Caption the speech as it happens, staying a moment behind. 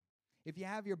If you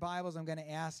have your Bibles, I'm going to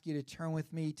ask you to turn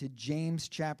with me to James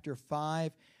chapter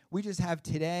 5. We just have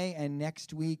today and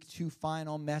next week 2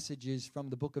 final messages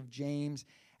from the book of James.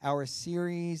 Our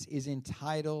series is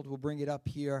entitled, we'll bring it up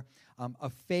here, A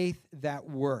Faith That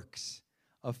Works.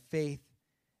 A Faith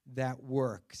That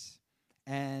Works.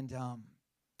 And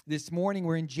this morning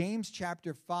we're in James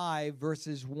chapter 5,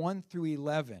 verses 1 through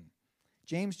 11.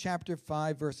 James chapter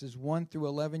 5, verses 1 through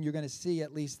 11. You're going to see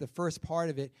at least the first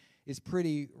part of it is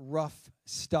pretty rough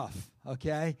stuff,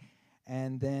 okay?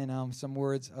 And then some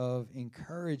words of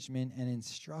encouragement and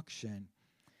instruction.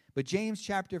 But James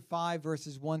chapter 5,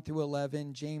 verses 1 through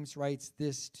 11, James writes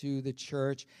this to the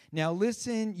church. Now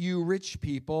listen, you rich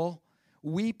people,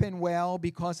 weep and wail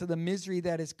because of the misery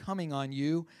that is coming on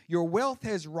you. Your wealth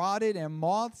has rotted and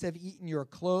moths have eaten your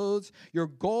clothes. Your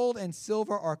gold and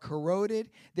silver are corroded.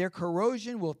 Their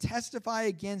corrosion will testify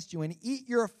against you and eat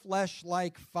your flesh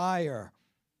like fire.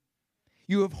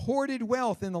 You have hoarded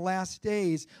wealth in the last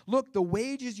days. Look, the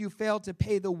wages you failed to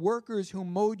pay the workers who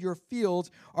mowed your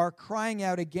fields are crying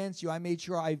out against you. I made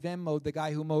sure I Venmo'd the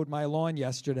guy who mowed my lawn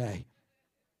yesterday.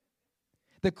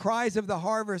 The cries of the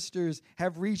harvesters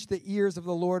have reached the ears of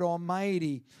the Lord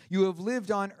Almighty. You have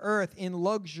lived on earth in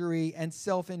luxury and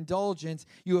self-indulgence.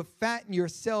 You have fattened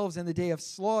yourselves in the day of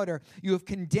slaughter. You have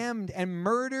condemned and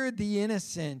murdered the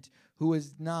innocent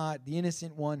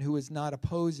one who is not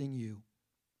opposing you.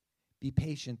 Be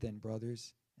patient then,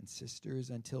 brothers and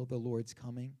sisters, until the Lord's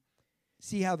coming.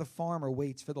 See how the farmer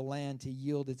waits for the land to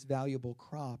yield its valuable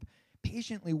crop,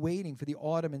 patiently waiting for the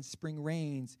autumn and spring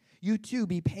rains. You too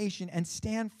be patient and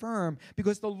stand firm,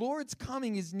 because the Lord's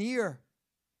coming is near.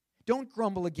 Don't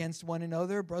grumble against one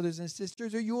another, brothers and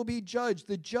sisters, or you will be judged.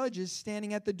 The judge is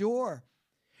standing at the door.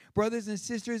 Brothers and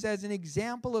sisters, as an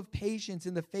example of patience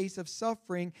in the face of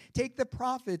suffering, take the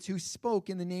prophets who spoke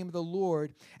in the name of the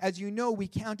Lord. As you know, we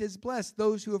count as blessed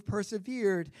those who have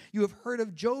persevered. You have heard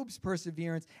of Job's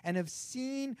perseverance and have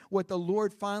seen what the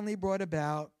Lord finally brought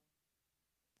about.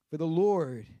 For the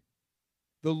Lord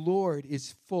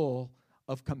is full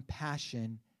of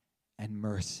compassion and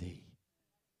mercy.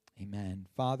 Amen.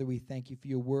 Father, we thank you for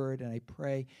your word, and I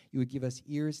pray you would give us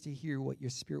ears to hear what your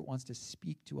Spirit wants to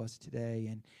speak to us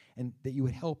today, and that you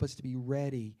would help us to be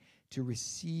ready to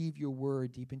receive your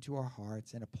word deep into our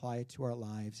hearts and apply it to our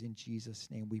lives. In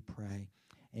Jesus' name we pray.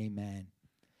 Amen.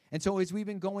 And so as we've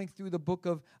been going through the book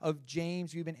of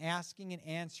James, we've been asking and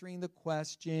answering the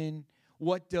question,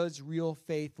 what does real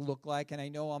faith look like? And I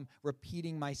know I'm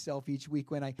repeating myself each week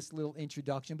when I this little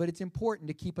introduction, but it's important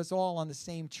to keep us all on the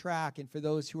same track and for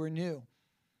those who are new.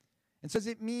 And so what does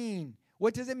it mean?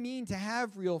 What does it mean to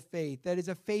have real faith? That is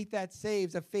a faith that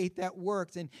saves, a faith that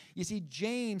works. And you see,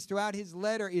 James, throughout his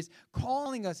letter, is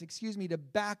calling us, to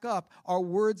back up our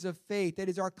words of faith. That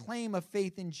is our claim of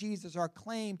faith in Jesus, our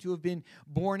claim to have been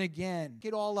born again.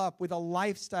 Get all up with a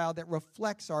lifestyle that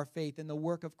reflects our faith and the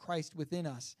work of Christ within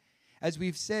us. As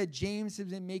we've said, James has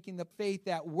been making the faith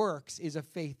that works is a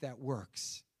faith that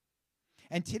works.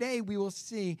 And today we will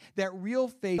see that real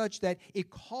faith such that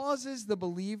it causes the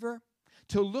believer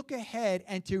to look ahead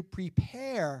and to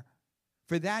prepare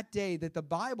for that day that the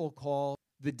Bible calls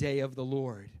the day of the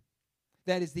Lord.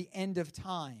 That is the end of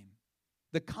time,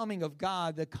 the coming of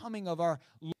God, the coming of our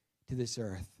Lord to this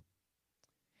earth.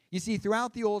 You see,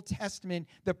 throughout the Old Testament,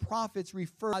 the prophets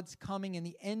refer to God's coming in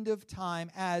the end of time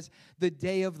as the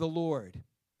day of the Lord.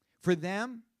 For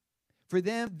them,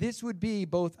 this would be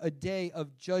both a day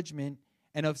of judgment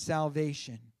and of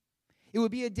salvation. It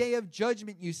would be a day of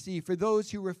judgment, you see, for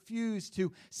those who refuse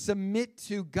to submit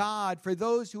to God, for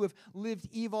those who have lived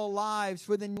evil lives,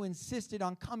 for those who insisted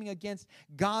on coming against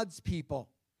God's people.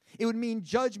 It would mean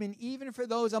judgment even for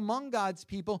those among God's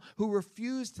people who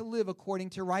refuse to live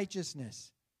according to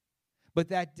righteousness. But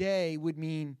that day would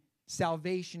mean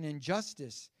salvation and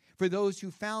justice for those who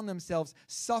found themselves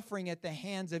suffering at the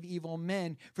hands of evil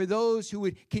men, for those who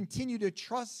would continue to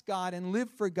trust God and live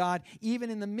for God even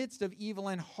in the midst of evil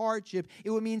and hardship. It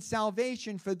would mean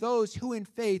salvation for those who in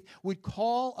faith would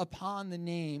call upon the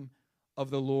name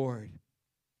of the Lord.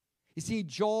 You see,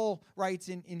 Joel writes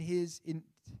in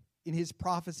his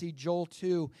prophecy, Joel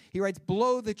 2, he writes,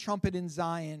 blow the trumpet in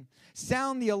Zion,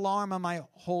 sound the alarm on my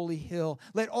holy hill.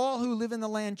 Let all who live in the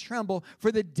land tremble,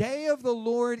 for the day of the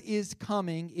Lord is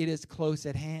coming, it is close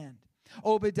at hand.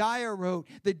 Obadiah wrote,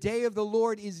 the day of the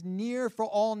Lord is near for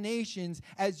all nations.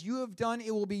 As you have done,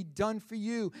 it will be done for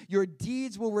you. Your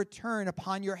deeds will return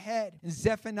upon your head. And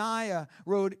Zephaniah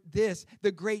wrote this,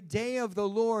 the great day of the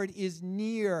Lord is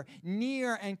near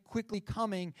and quickly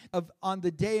coming. On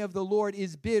the day of the Lord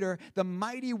is bitter. The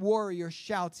mighty warrior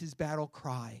shouts his battle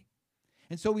cry.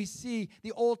 And so we see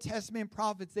the Old Testament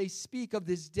prophets, they speak of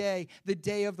this day, the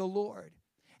day of the Lord.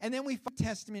 And then we find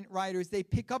Testament writers, they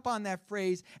pick up on that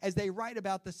phrase as they write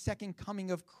about the second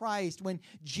coming of Christ, when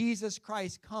Jesus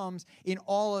Christ comes in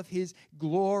all of his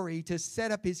glory to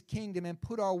set up his kingdom and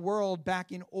put our world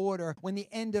back in order when the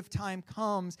end of time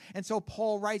comes. And so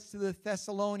Paul writes to the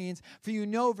Thessalonians, for you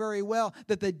know very well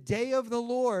that the day of the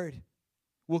Lord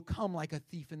will come like a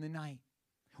thief in the night.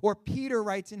 Or Peter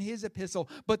writes in his epistle,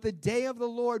 but the day of the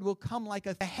Lord will come like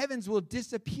the heavens will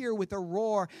disappear with a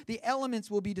roar, the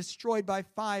elements will be destroyed by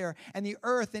fire, and the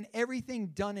earth and everything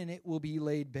done in it will be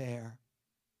laid bare.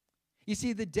 You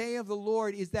see, the day of the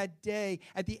Lord is that day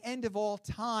at the end of all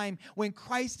time when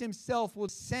Christ himself will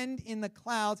descend in the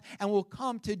clouds and will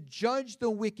come to judge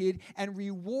the wicked and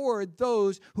reward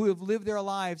those who have lived their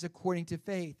lives according to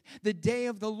faith. The day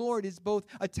of the Lord is both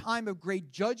a time of great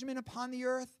judgment upon the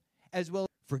earth as well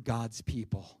for God's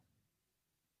people.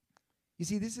 You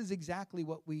see, this is exactly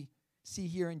what we see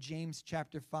here in James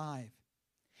chapter 5.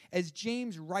 As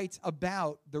James writes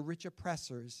about the rich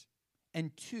oppressors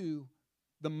and to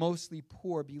the mostly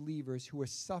poor believers who are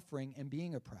suffering and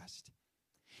being oppressed.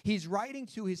 He's writing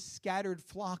to his scattered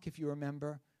flock, if you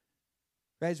remember.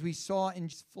 As we saw in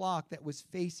his flock that was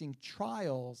facing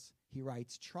trials, he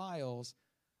writes, trials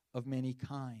of many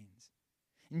kinds.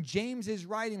 And James is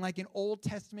writing like an Old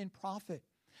Testament prophet,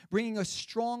 bringing a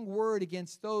strong word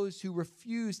against those who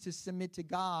refuse to submit to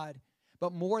God.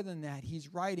 But more than that,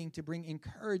 he's writing to bring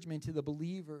encouragement to the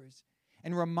believers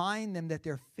and remind them that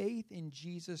their faith in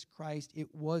Jesus Christ,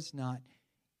 it was not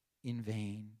in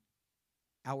vain.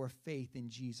 Our faith in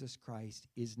Jesus Christ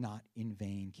is not in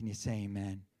vain. Can you say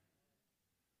amen?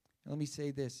 Now, let me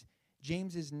say this.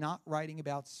 James is not writing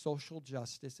about social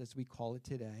justice, as we call it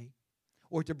today,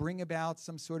 or to bring about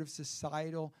some sort of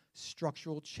societal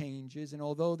structural changes. And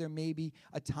although there may be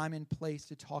a time and place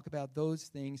to talk about those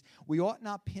things, we ought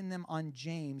not pin them on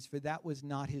James, for that was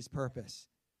not his purpose.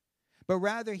 But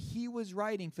rather, he was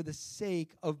writing for the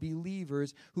sake of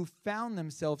believers who found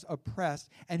themselves oppressed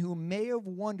and who may have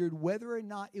wondered whether or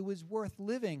not it was worth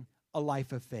living a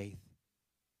life of faith.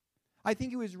 I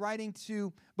think he was writing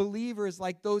to believers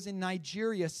like those in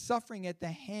Nigeria suffering at the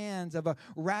hands of a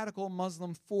radical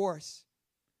Muslim force.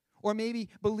 Or maybe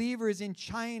believers in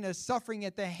China suffering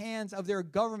at the hands of their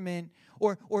government,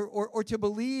 or to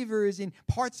believers in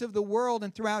parts of the world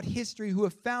and throughout history who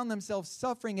have found themselves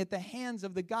suffering at the hands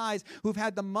of the guys who've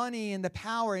had the money and the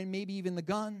power and maybe even the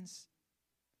guns.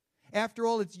 After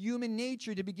all, it's human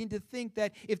nature to begin to think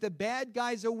that if the bad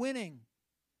guys are winning,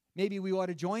 maybe we ought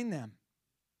to join them.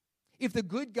 If the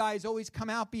good guys always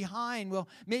come out behind, well,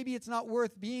 maybe it's not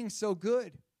worth being so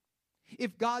good.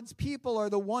 If God's people are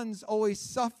the ones always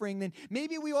suffering, then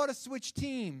maybe we ought to switch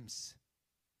teams.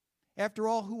 After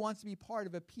all, who wants to be part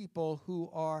of a people who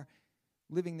are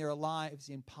living their lives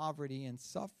in poverty and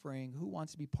suffering? Who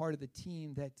wants to be part of the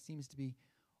team that seems to be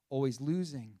always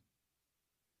losing?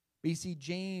 But you see,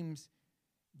 James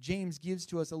gives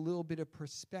to us a little bit of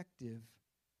perspective,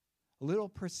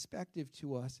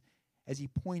 to us as he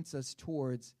points us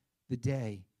towards the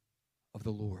day of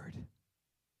the Lord.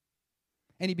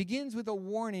 And he begins with a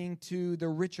warning to the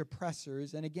rich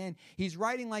oppressors. And again, he's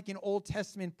writing like an Old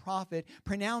Testament prophet,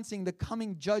 pronouncing the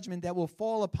coming judgment that will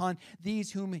fall upon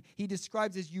these whom he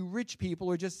describes as you rich people,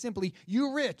 or just simply,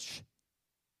 you rich.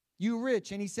 You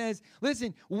rich. And he says,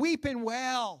 listen, weep and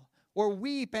wail, or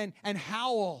weep and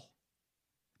howl.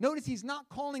 Notice he's not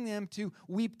calling them to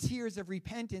weep tears of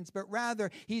repentance, but rather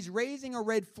he's raising a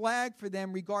red flag for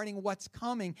them regarding what's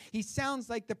coming. He sounds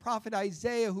like the prophet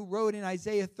Isaiah, who wrote in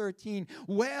Isaiah 13,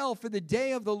 "Well, for the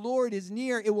day of the Lord is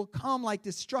near. It will come like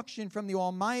destruction from the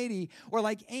Almighty." Or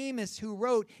like Amos, who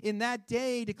wrote, "In that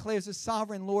day, declares the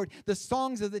sovereign Lord, the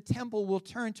songs of the temple will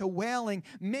turn to wailing.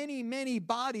 Many, many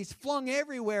bodies flung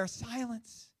everywhere,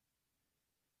 silence."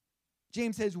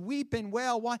 James says, weep and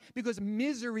wail. Why? Because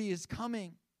misery is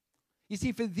coming. You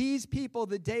see, for these people,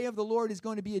 the day of the Lord is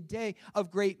going to be a day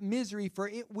of great misery, for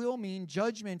it will mean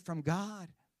judgment from God.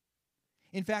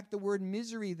 In fact, the word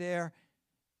misery there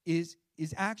is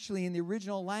actually in the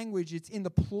original language, it's in the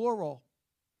plural.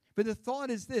 But the thought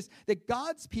is this, that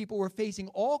God's people were facing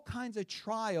all kinds of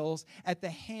trials at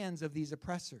the hands of these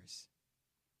oppressors.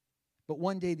 But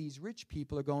one day these rich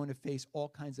people are going to face all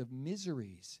kinds of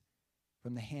miseries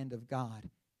from the hand of God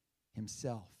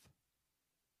himself.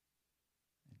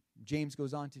 James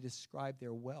goes on to describe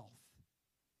their wealth.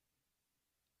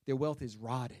 Their wealth is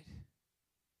rotted.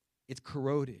 It's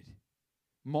corroded.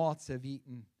 Moths have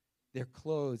eaten their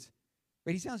clothes.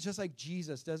 Right? He sounds just like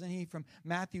Jesus, doesn't he? From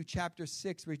Matthew chapter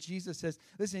 6, where Jesus says,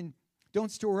 listen,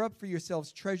 Don't store up for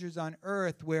yourselves treasures on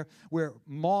earth where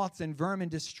moths and vermin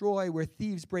destroy, where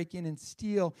thieves break in and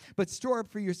steal. But store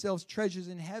up for yourselves treasures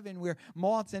in heaven where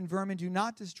moths and vermin do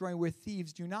not destroy, where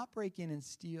thieves do not break in and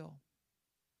steal.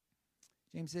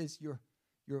 James says your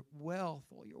wealth,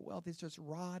 all your wealth is just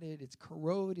rotted, it's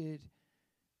corroded.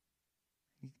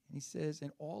 And he says,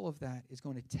 and all of that is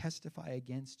going to testify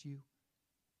against you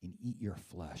and eat your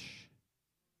flesh.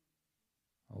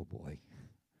 Oh boy,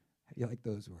 how do you like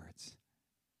those words?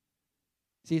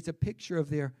 See, it's a picture of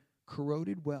their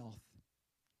corroded wealth,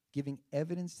 giving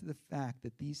evidence to the fact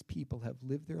that these people have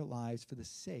lived their lives for the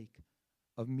sake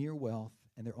of mere wealth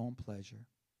and their own pleasure.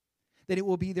 That it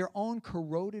will be their own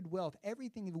corroded wealth,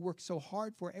 everything they worked so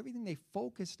hard for, everything they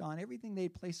focused on, everything they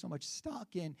placed so much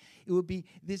stock in, it would be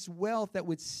this wealth that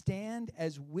would stand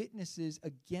as witnesses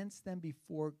against them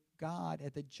before God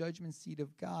at the judgment seat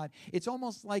of God. It's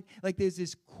almost like there's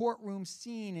this courtroom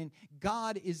scene and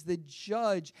God is the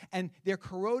judge and they're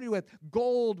corroded with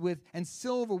gold and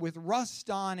silver with rust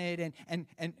on it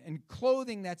and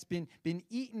clothing that's been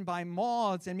eaten by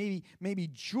moths and maybe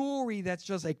jewelry that's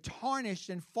just like tarnished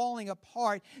and falling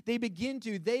apart. They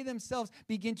themselves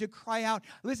begin to cry out,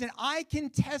 listen, I can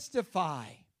testify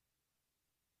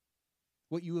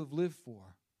what you have lived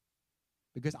for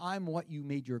because I'm what you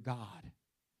made your God.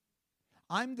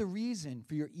 I'm the reason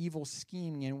for your evil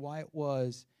scheming and why it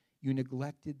was you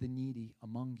neglected the needy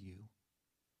among you,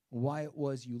 why it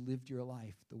was you lived your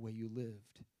life the way you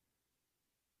lived.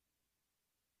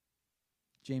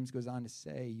 James goes on to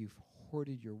say, you've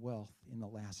hoarded your wealth in the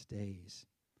last days.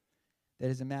 That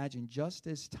is, imagine, just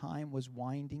as time was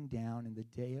winding down and the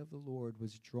day of the Lord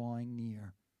was drawing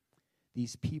near,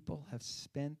 these people have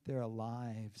spent their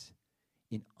lives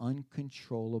in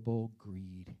uncontrollable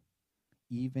greed,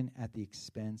 even at the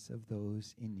expense of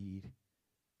those in need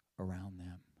around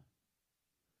them.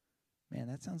 Man,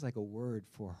 that sounds like a word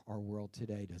for our world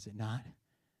today, does it not?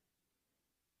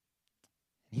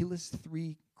 He lists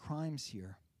 3 crimes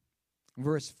here. In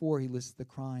verse 4, he lists the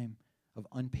crime of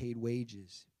unpaid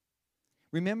wages.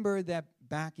 Remember that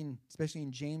especially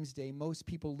in James' day, most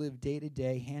people lived day to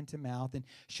day, hand to mouth, and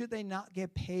should they not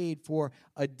get paid for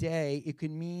a day, it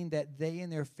could mean that they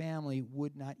and their family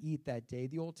would not eat that day.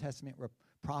 The Old Testament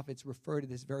prophets refer to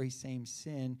this very same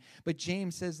sin. But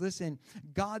James says, listen,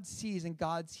 God sees and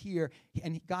God's here,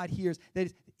 and God hears. That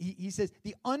is, he says,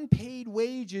 the unpaid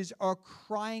wages are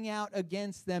crying out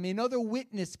against them. Another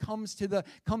witness comes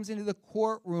into the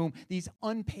courtroom, these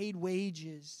unpaid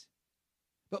wages.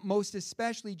 But most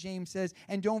especially, James says,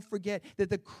 and don't forget that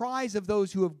the cries of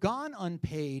those who have gone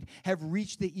unpaid have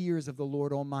reached the ears of the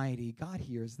Lord Almighty. God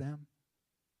hears them.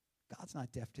 God's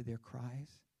not deaf to their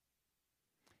cries.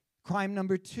 Crime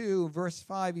number 2, verse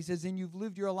 5, he says, and you've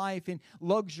lived your life in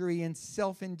luxury and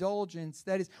self-indulgence.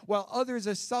 That is, while others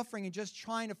are suffering and just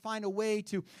trying to find a way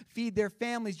to feed their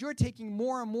families, you're taking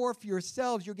more and more for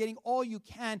yourselves. You're getting all you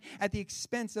can at the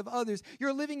expense of others.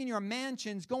 You're living in your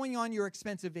mansions, going on your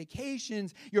expensive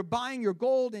vacations. You're buying your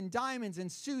gold and diamonds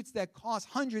and suits that cost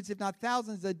hundreds, if not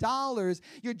thousands of dollars.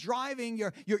 You're driving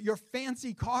your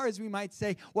fancy cars, we might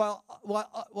say, while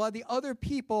the other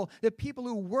people, the people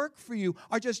who work for you,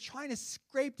 are just trying to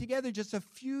scrape together just a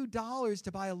few dollars to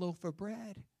buy a loaf of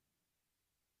bread.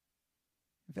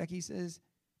 In fact, he says,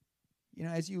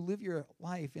 as you live your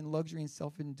life in luxury and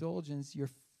self-indulgence, you're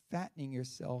fattening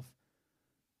yourself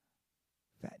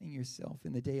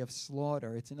in the day of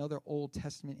slaughter. It's another Old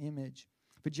Testament image.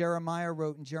 But Jeremiah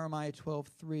wrote in Jeremiah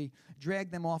 12:3,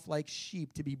 drag them off like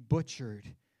sheep to be butchered.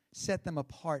 Set them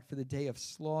apart for the day of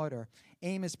slaughter.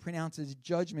 Amos pronounces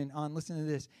judgment on, listen to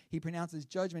this, he pronounces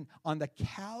judgment on the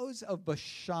cows of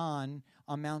Bashan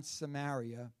on Mount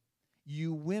Samaria,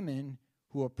 you women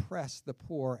who oppress the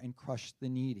poor and crush the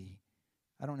needy.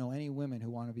 I don't know any women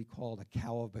who want to be called a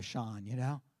cow of Bashan,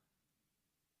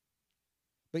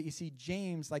 But you see,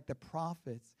 James, like the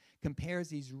prophets, compares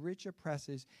these rich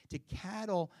oppressors to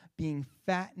cattle being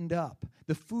fattened up.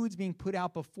 The food's being put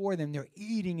out before them. They're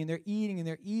eating and they're eating and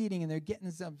they're eating and they're getting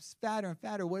themselves fatter and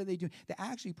fatter. What are they doing? They're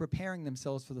actually preparing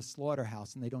themselves for the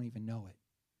slaughterhouse and they don't even know it.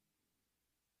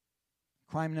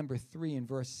 Crime number 3 in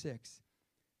verse 6.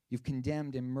 You've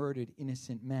condemned and murdered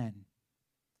innocent men.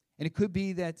 And it could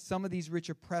be that some of these rich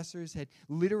oppressors had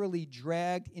literally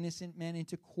dragged innocent men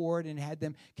into court and had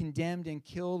them condemned and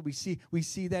killed. We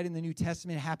see that in the New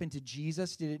Testament. It happened to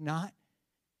Jesus, did it not?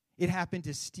 It happened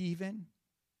to Stephen.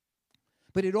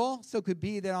 But it also could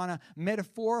be that on a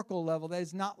metaphorical level, that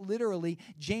is not literally,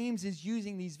 James is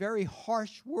using these very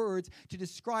harsh words to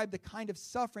describe the kind of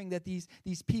suffering that these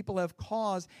people have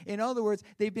caused. In other words,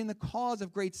 they've been the cause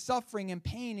of great suffering and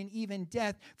pain and even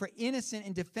death for innocent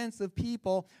and defenseless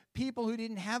people who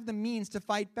didn't have the means to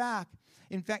fight back.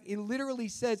 In fact, it literally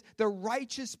says the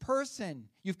righteous person,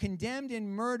 you've condemned and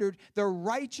murdered the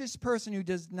righteous person who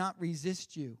does not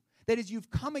resist you. That is, you've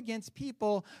come against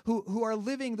people who are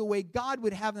living the way God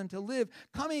would have them to live,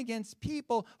 coming against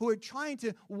people who are trying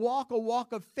to walk a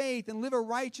walk of faith and live a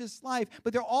righteous life,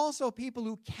 but there are also people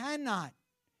who cannot,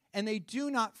 and they do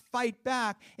not fight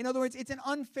back. In other words, it's an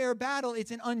unfair battle.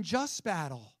 It's an unjust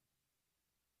battle.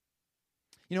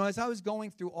 You know, as I was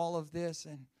going through all of this,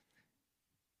 and,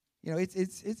 you know,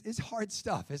 it's hard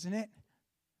stuff, isn't it?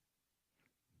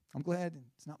 I'm glad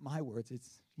it's not my words.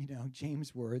 It's, you know,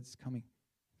 James' words coming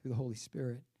through the Holy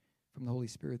Spirit, from the Holy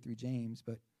Spirit through James.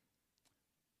 But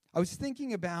I was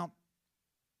thinking about,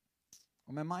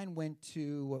 well, my mind went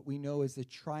to what we know as the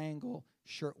Triangle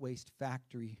Shirtwaist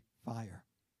Factory fire.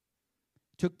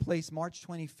 It took place March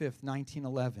 25th,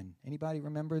 1911. Anybody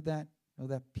remember that? Know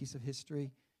that piece of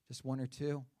history? Just one or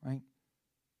two, right?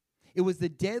 It was the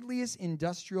deadliest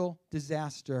industrial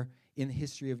disaster in the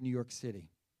history of New York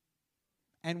City,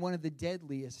 and one of the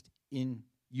deadliest in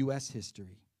U.S.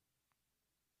 history.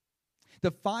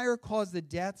 The fire caused the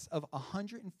deaths of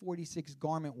 146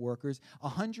 garment workers,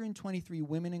 123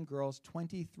 women and girls,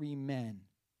 23 men,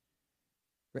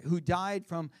 right, who died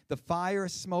from the fire,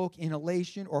 smoke,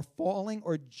 inhalation, or falling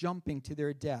or jumping to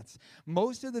their deaths.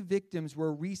 Most of the victims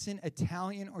were recent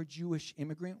Italian or Jewish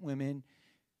immigrant women,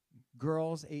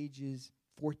 girls ages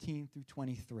 14 through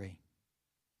 23.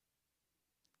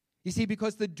 You see,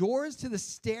 because the doors to the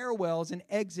stairwells and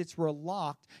exits were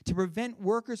locked to prevent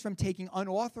workers from taking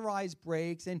unauthorized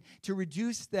breaks and to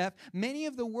reduce theft, many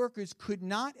of the workers could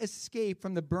not escape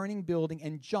from the burning building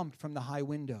and jumped from the high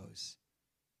windows.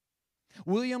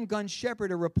 William Gunn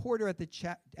Shepherd, a reporter at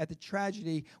the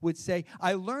tragedy, would say,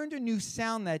 "I learned a new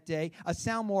sound that day, a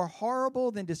sound more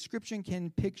horrible than description can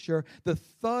picture, the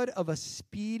thud of a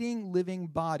speeding living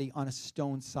body on a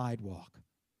stone sidewalk."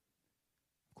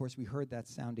 Of course, we heard that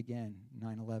sound again,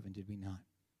 9/11, did we not?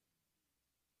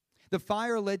 The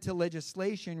fire led to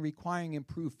legislation requiring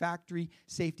improved factory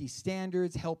safety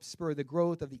standards, helped spur the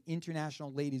growth of the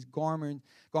International Ladies Garment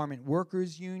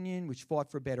Workers Union, which fought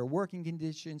for better working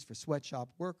conditions for sweatshop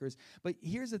workers. But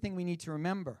here's the thing we need to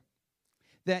remember,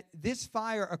 that this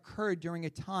fire occurred during a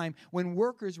time when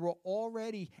workers were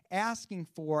already asking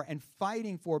for and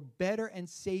fighting for better and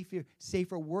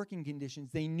safer working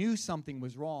conditions. They knew something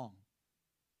was wrong.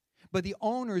 But the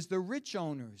owners, the rich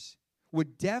owners, were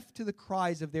deaf to the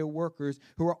cries of their workers,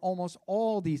 who are almost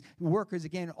all these workers,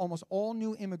 again, almost all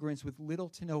new immigrants with little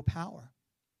to no power.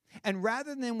 And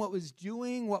rather than what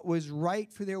was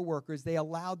right for their workers, they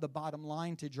allowed the bottom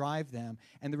line to drive them,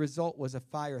 and the result was a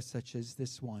fire such as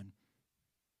this one.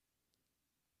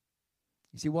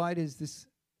 You see, why does this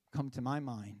come to my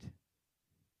mind?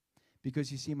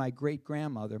 Because you see, my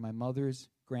great-grandmother, my mother's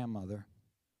grandmother,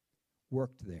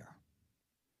 worked there.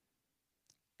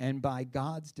 And by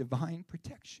God's divine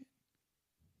protection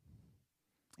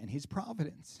and his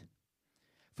providence,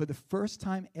 for the first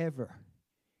time ever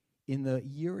in the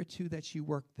year or two that she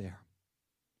worked there,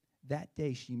 that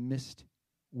day she missed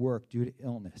work due to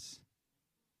illness,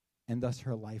 and thus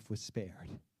her life was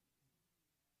spared.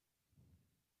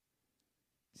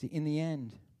 See, in the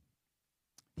end,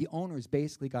 the owners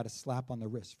basically got a slap on the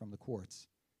wrist from the courts.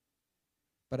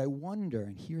 But I wonder,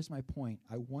 and here's my point,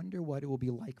 I wonder what it will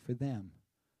be like for them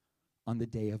on the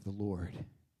day of the Lord.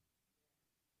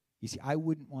 You see, I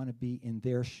wouldn't want to be in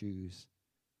their shoes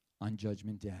on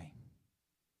Judgment Day.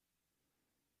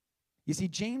 You see,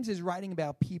 James is writing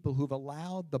about people who've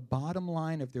allowed the bottom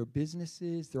line of their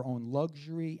businesses, their own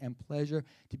luxury and pleasure,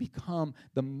 to become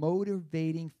the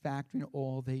motivating factor in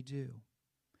all they do.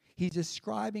 He's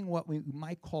describing what we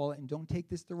might call, and don't take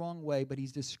this the wrong way, but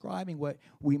he's describing what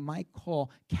we might call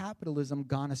capitalism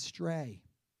gone astray.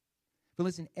 But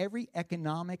listen, every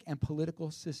economic and political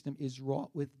system is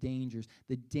wrought with dangers,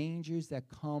 the dangers that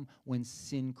come when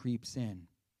sin creeps in.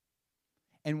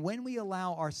 And when we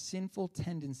allow our sinful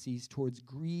tendencies towards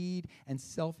greed and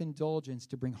self-indulgence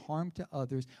to bring harm to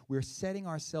others, we're setting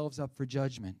ourselves up for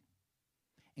judgment.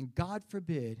 And God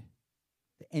forbid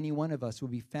that any one of us will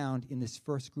be found in this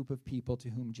first group of people to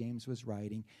whom James was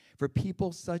writing. For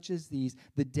people such as these,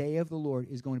 the day of the Lord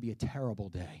is going to be a terrible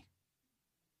day.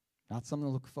 Not something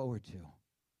to look forward to.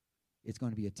 It's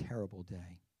going to be a terrible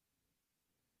day.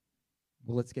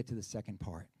 Well, let's get to the second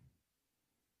part.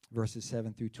 Verses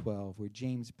 7 through 12, where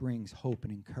James brings hope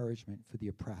and encouragement for the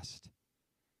oppressed.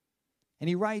 And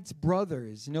he writes,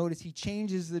 brothers. Notice he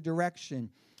changes the direction.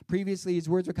 Previously, his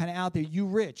words were kind of out there. You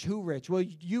rich. Who rich? Well,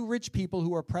 you rich people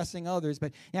who are oppressing others.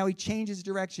 But now he changes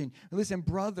direction. Listen,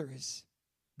 brothers,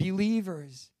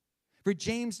 believers. For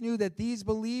James knew that these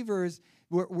believers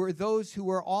were those who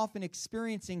were often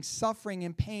experiencing suffering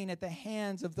and pain at the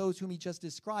hands of those whom he just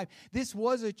described. This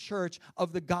was a church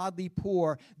of the godly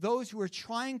poor, those who were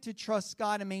trying to trust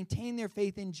God and maintain their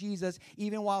faith in Jesus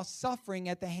even while suffering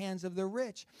at the hands of the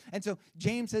rich. And so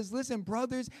James says, listen,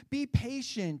 brothers, be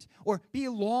patient or be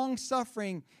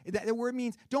long-suffering. The word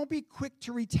means don't be quick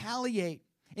to retaliate.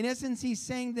 In essence, he's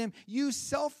saying to them, use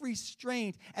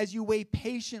self-restraint as you wait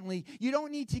patiently. You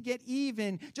don't need to get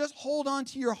even. Just hold on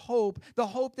to your hope, the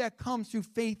hope that comes through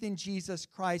faith in Jesus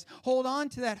Christ. Hold on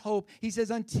to that hope, he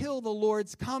says, until the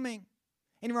Lord's coming.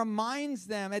 And he reminds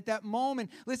them at that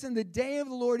moment, listen, the day of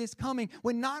the Lord is coming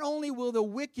when not only will the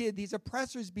wicked, these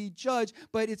oppressors, be judged,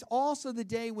 but it's also the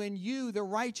day when you, the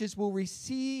righteous, will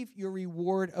receive your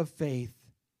reward of faith.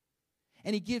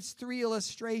 And he gives 3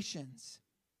 illustrations.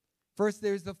 First,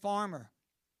 there's the farmer.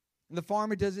 And the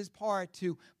farmer does his part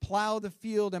to plow the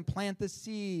field and plant the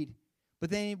seed. But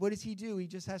then what does he do? He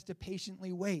just has to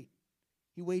patiently wait.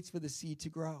 He waits for the seed to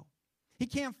grow. He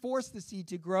can't force the seed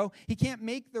to grow. He can't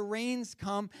make the rains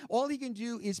come. All he can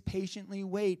do is patiently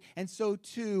wait. And so,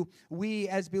 too, we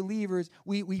as believers,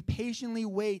 we patiently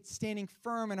wait, standing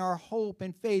firm in our hope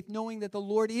and faith, knowing that the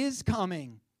Lord is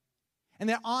coming. And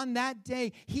that on that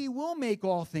day, he will make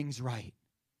all things right.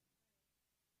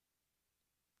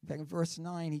 In fact, in verse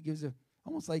 9, he gives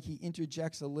almost like he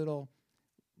interjects a little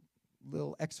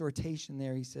exhortation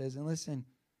there. He says, and listen,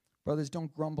 brothers,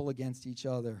 don't grumble against each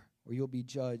other, or you'll be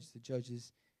judged. The judge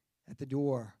is at the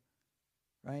door,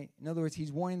 right? In other words,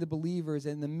 he's warning the believers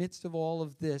in the midst of all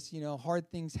of this,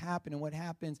 hard things happen. And what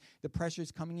happens? The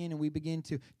pressure's coming in, and we begin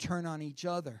to turn on each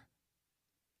other.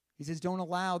 He says, don't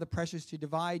allow the pressures to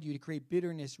divide you, to create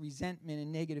bitterness, resentment,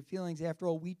 and negative feelings. After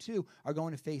all, we too are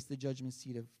going to face the judgment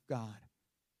seat of God.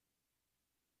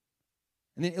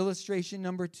 And then illustration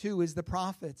number 2 is the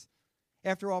prophets.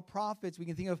 After all, prophets, we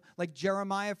can think of like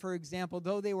Jeremiah, for example.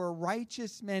 Though they were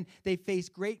righteous men, they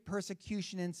faced great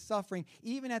persecution and suffering,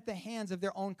 even at the hands of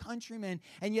their own countrymen.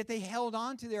 And yet they held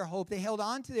on to their hope. They held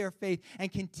on to their faith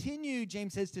and continued,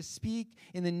 James says, to speak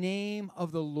in the name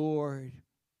of the Lord.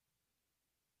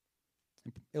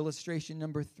 Illustration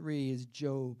number 3 is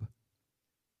Job.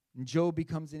 And Job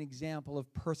becomes an example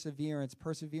of perseverance.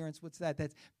 Perseverance, what's that?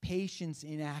 That's patience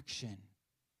in action.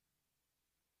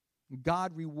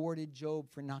 God rewarded Job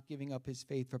for not giving up his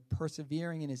faith, for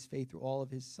persevering in his faith through all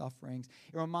of his sufferings.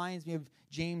 It reminds me of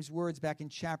James' words back in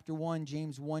chapter 1,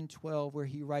 James 1:12, where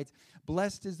he writes,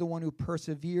 blessed is the one who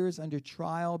perseveres under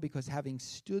trial, because having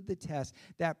stood the test,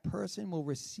 that person will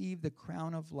receive the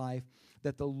crown of life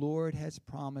that the Lord has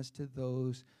promised to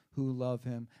those who love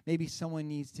him. Maybe someone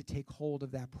needs to take hold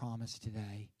of that promise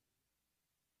today.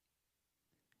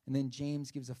 And then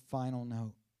James gives a final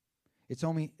note. It's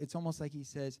almost like he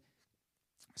says,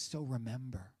 so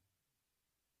remember,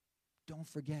 don't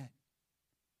forget,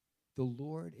 the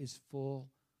Lord is full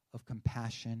of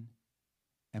compassion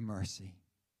and mercy.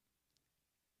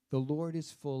 The Lord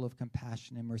is full of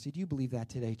compassion and mercy. Do you believe that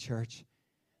today, church?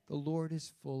 The Lord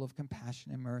is full of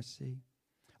compassion and mercy.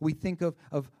 We think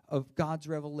of God's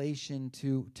revelation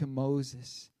to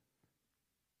Moses.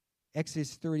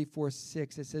 Exodus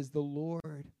 34:6, it says, the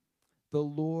Lord,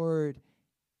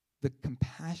 the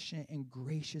compassionate and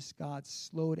gracious God,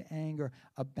 slow to anger,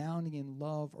 abounding in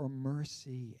love or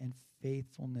mercy and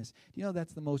faithfulness. Do you know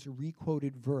that's the most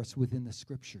requoted verse within the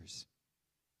Scriptures?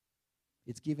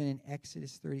 It's given in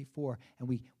Exodus 34, and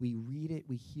we read it,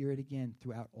 we hear it again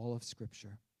throughout all of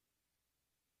Scripture.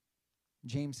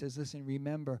 James says, listen,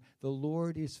 remember, the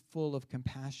Lord is full of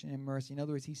compassion and mercy. In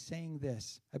other words, he's saying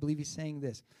this. I believe he's saying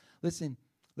this. Listen,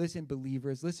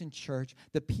 believers, listen, church,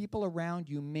 the people around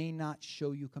you may not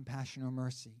show you compassion or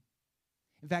mercy.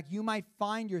 In fact, you might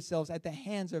find yourselves at the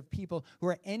hands of people who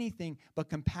are anything but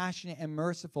compassionate and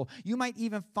merciful. You might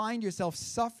even find yourself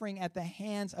suffering at the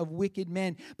hands of wicked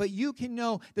men. But you can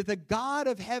know that the God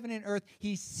of heaven and earth,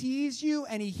 he sees you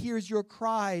and he hears your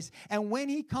cries. And when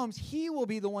he comes, he will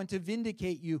be the one to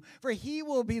vindicate you. For he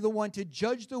will be the one to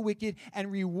judge the wicked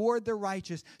and reward the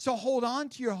righteous. So hold on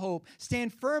to your hope.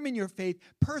 Stand firm in your faith.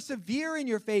 Persevere in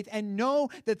your faith. And know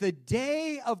that the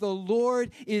day of the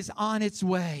Lord is on its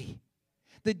way.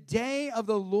 The day of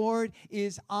the Lord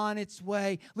is on its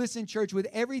way. Listen, church, with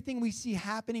everything we see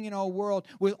happening in our world,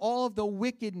 with all of the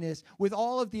wickedness, with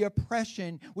all of the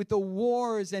oppression, with the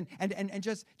wars, and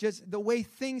just the way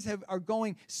things are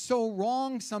going so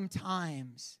wrong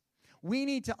sometimes, We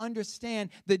need to understand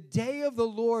the day of the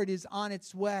Lord is on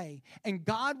its way, and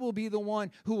God will be the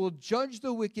one who will judge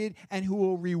the wicked and who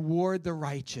will reward the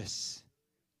righteous.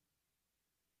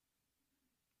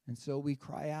 And so we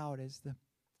cry out as the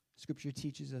Scripture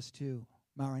teaches us to,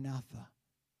 Maranatha,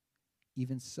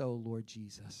 even so, Lord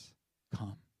Jesus,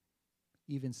 come.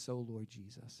 Even so, Lord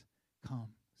Jesus, come.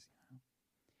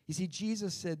 You see,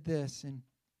 Jesus said this in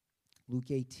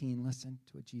Luke 18. Listen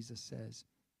to what Jesus says.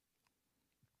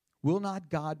 Will not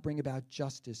God bring about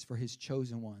justice for his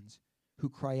chosen ones who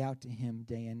cry out to him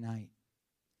day and night?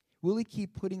 Will he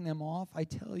keep putting them off? I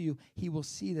tell you, he will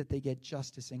see that they get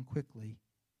justice and quickly.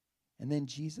 And then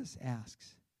Jesus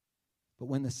asks, but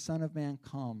when the Son of Man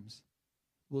comes,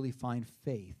 will he find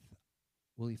faith?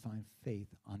 Will he find faith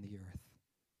on the earth?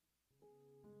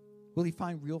 Will he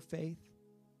find real faith?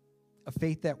 A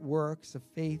faith that works, a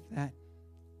faith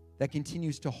that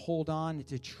continues to hold on and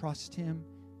to trust him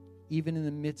even in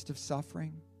the midst of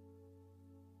suffering.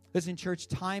 Listen, church,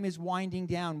 time is winding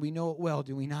down. We know it well,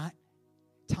 do we not?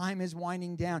 Time is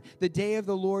winding down. The day of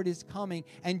the Lord is coming,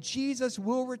 and Jesus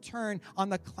will return on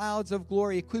the clouds of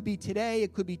glory. It could be today,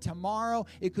 it could be tomorrow,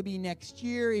 it could be next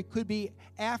year, it could be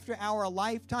after our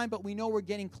lifetime, but we know we're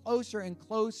getting closer and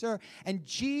closer, and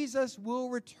Jesus will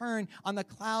return on the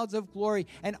clouds of glory.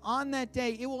 And on that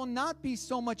day, it will not be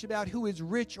so much about who is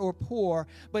rich or poor,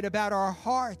 but about our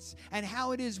hearts and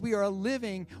how it is we are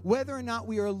living, whether or not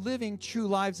we are living true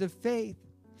lives of faith.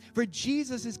 For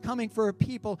Jesus is coming for a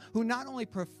people who not only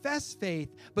profess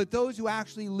faith, but those who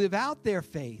actually live out their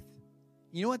faith.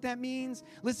 You know what that means?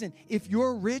 Listen, if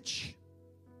you're rich,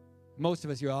 most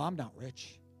of us, I'm not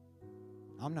rich.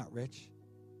 I'm not rich.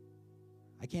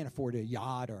 I can't afford a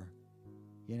yacht or,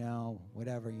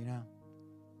 whatever.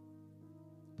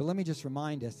 But let me just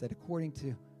remind us that according to,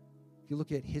 if you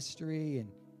look at history and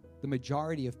the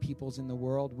majority of peoples in the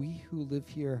world, we who live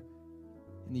here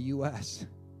in the U.S.,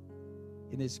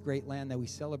 in this great land that we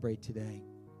celebrate today,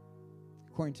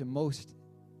 according to most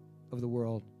of the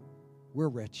world, we're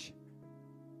rich.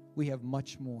 We have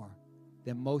much more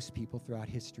than most people throughout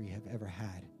history have ever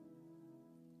had.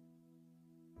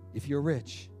 If you're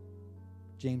rich,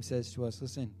 James says to us,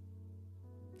 listen,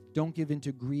 don't give in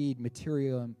to greed,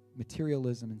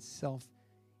 materialism, and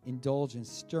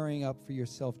self-indulgence, stirring up for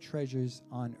yourself treasures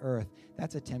on earth.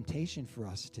 That's a temptation for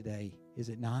us today, is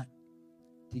it not?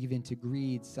 To give in to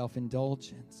greed,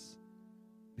 self-indulgence,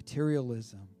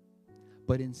 materialism.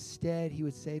 But instead, he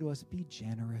would say to us, be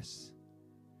generous,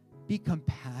 be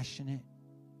compassionate,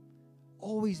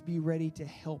 always be ready to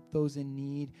help those in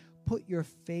need. Put your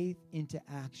faith into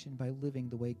action by living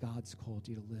the way God's called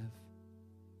you to live.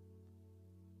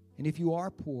 And if you are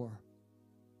poor,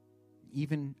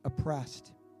 even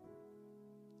oppressed,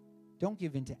 don't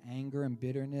give in to anger and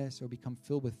bitterness or become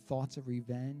filled with thoughts of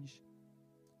revenge.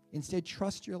 Instead,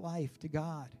 trust your life to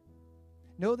God.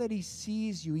 Know that he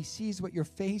sees you. He sees what you're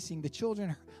facing. The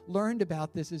children learned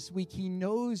about this week. He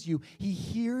knows you. He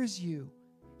hears you.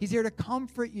 He's there to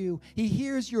comfort you. He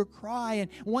hears your cry, and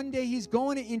one day he's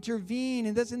going to intervene.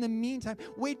 And thus, in the meantime,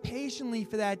 wait patiently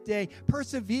for that day.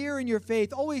 Persevere in your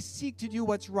faith. Always seek to do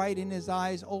what's right in his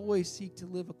eyes. Always seek to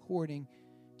live according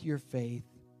to your faith.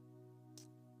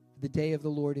 The day of the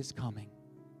Lord is coming.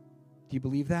 Do you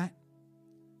believe that?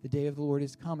 The day of the Lord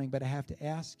is coming, but I have to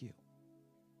ask you,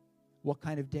 what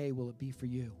kind of day will it be for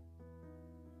you?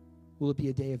 Will it be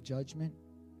a day of judgment,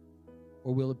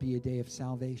 or will it be a day of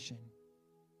salvation?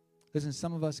 Listen,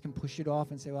 some of us can push it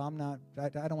off and say, well, I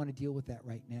don't want to deal with that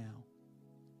right now.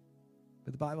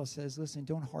 But the Bible says, listen,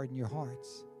 don't harden your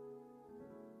hearts.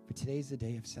 For today's the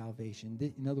day of salvation.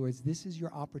 In other words, this is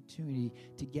your opportunity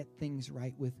to get things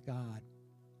right with God,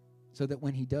 so that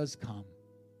when he does come,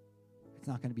 it's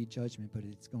not going to be judgment, but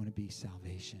it's going to be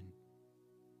salvation.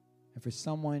 And for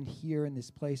someone here in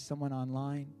this place, someone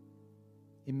online,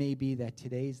 it may be that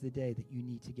today's the day that you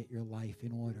need to get your life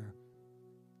in order.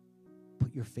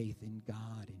 Put your faith in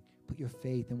God and put your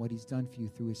faith in what he's done for you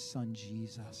through his son,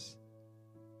 Jesus.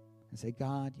 And say,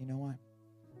 God, you know what?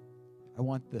 I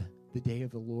want the day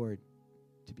of the Lord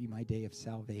to be my day of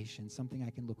salvation, something I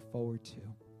can look forward to.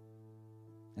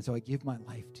 And so I give my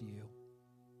life to you.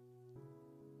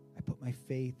 I put my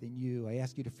faith in you. I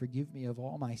ask you to forgive me of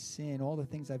all my sin, all the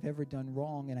things I've ever done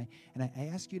wrong. And I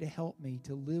ask you to help me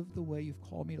to live the way you've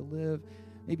called me to live.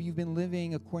 Maybe you've been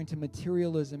living according to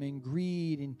materialism and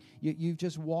greed, and you've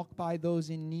just walked by those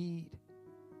in need.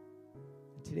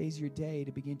 And today's your day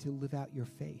to begin to live out your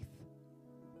faith,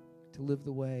 to live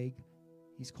the way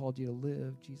he's called you to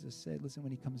live. Jesus said, listen,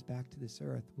 when he comes back to this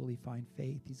earth, will he find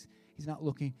faith? He's not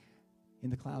looking in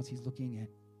the clouds. He's looking at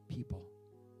people,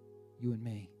 you and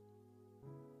me.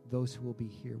 Those who will be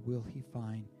here, will he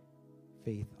find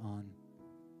faith on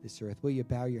this earth. Will you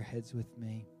bow your heads with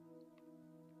me?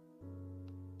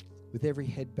 With every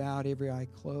head bowed, every eye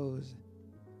closed,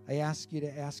 I ask you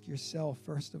to ask yourself,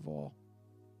 first of all,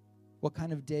 what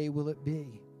kind of day will it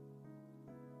be?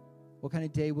 What kind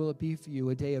of day will it be for you?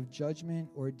 A day of judgment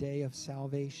or a day of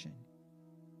salvation?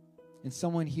 And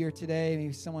someone here today,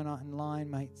 maybe someone online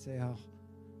might say, oh,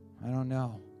 I don't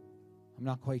know. I'm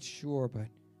not quite sure, but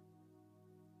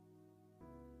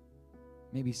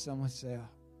maybe someone say, oh,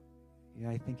 yeah,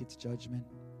 I think it's judgment.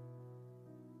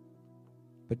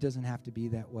 But it doesn't have to be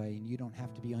that way, and you don't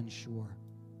have to be unsure.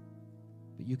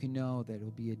 But you can know that it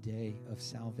will be a day of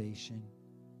salvation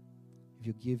if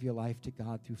you give your life to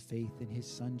God through faith in His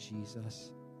Son,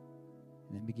 Jesus,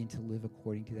 and then begin to live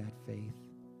according to that faith.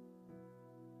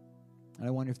 And I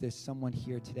wonder if there's someone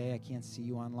here today, I can't see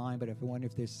you online, but I wonder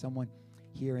if there's someone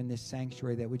here in this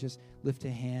sanctuary that would just lift a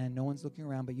hand. No one's looking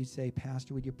around, but you say,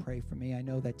 Pastor, would you pray for me? I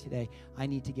know that today I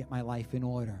need to get my life in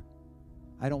order.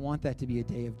 I don't want that to be a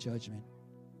day of judgment.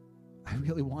 I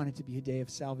really want it to be a day of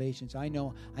salvation. So I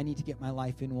know I need to get my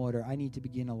life in order. I need to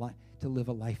begin to live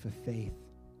a life of faith.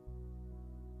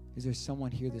 Is there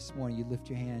someone here this morning? You lift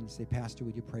your hand and say, Pastor,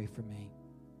 would you pray for me?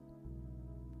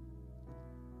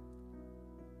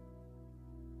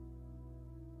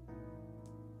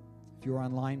 If you're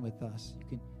online with us, you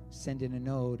can send in a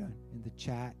note in the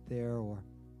chat there or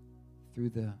through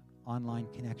the online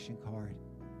connection card.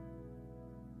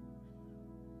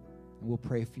 And we'll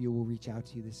pray for you. We'll reach out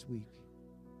to you this week.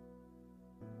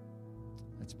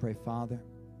 Let's pray, Father.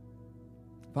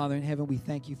 Father in heaven, we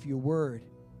thank you for your word.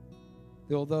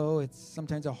 That although it's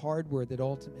sometimes a hard word, that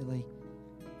ultimately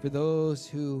for those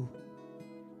who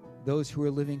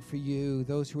are living for you,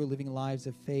 those who are living lives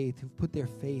of faith, who've put their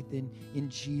faith in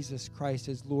Jesus Christ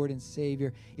as Lord and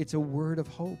Savior, it's a word of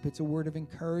hope. It's a word of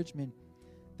encouragement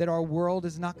that our world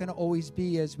is not going to always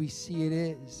be as we see it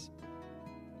is.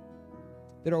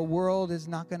 That our world is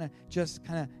not going to just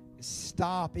kind of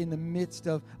stop in the midst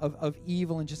of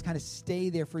evil and just kind of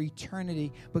stay there for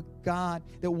eternity. But God,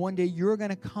 that one day you're going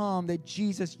to come, that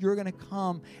Jesus, you're going to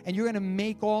come and you're going to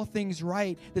make all things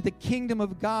right, that the kingdom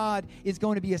of God is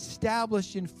going to be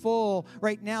established in full.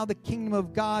 Right now, the kingdom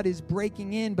of God is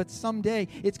breaking in, but someday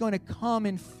it's going to come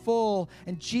in full.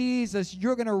 And Jesus,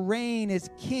 you're going to reign as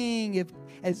King,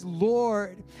 as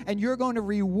Lord, and you're going to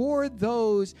reward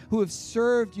those who have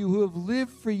served you, who have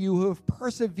lived for you, who have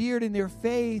persevered in their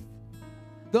faith,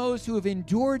 those who have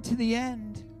endured to the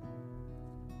end.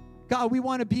 God, we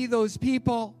want to be those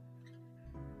people.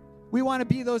 We want to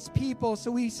be those people.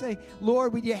 So we say,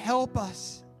 Lord, would you help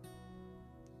us?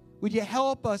 Would you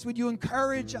help us? Would you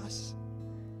encourage us?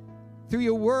 Through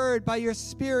your word, by your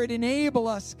Spirit, enable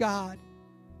us, God.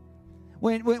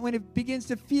 When it begins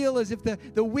to feel as if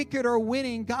the wicked are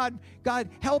winning, God,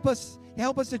 help us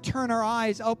to turn our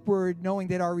eyes upward, knowing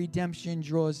that our redemption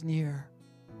draws near.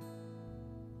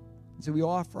 So we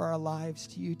offer our lives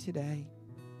to you today.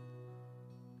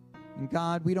 And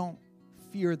God, we don't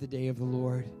fear the day of the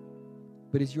Lord,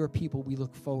 but as your people, we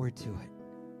look forward to it.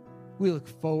 We look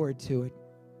forward to it.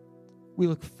 We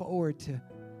look forward to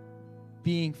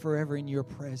being forever in your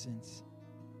presence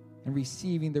and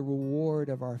receiving the reward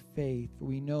of our faith. For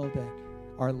we know that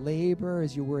our labor,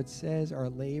 as your word says, our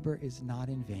labor is not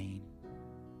in vain.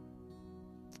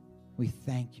 We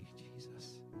thank you,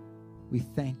 Jesus. We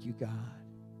thank you, God.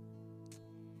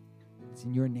 It's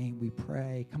in your name we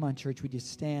pray. Come on, church, would you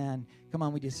stand? Come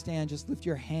on, would you stand? Just lift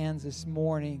your hands this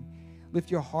morning. Lift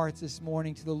your hearts this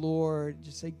morning to the Lord.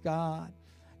 Just say, God,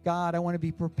 I want to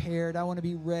be prepared. I want to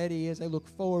be ready as I look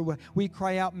forward. We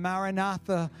cry out,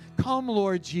 Maranatha, come,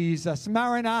 Lord Jesus.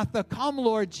 Maranatha, come,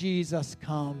 Lord Jesus,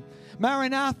 come.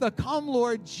 Maranatha, come,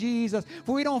 Lord Jesus.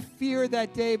 For we don't fear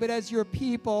that day, but as your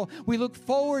people, we look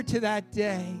forward to that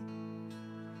day.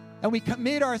 And we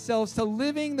commit ourselves to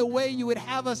living the way you would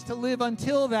have us to live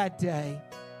until that day.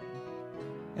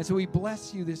 And so we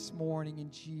bless you this morning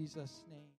in Jesus' name.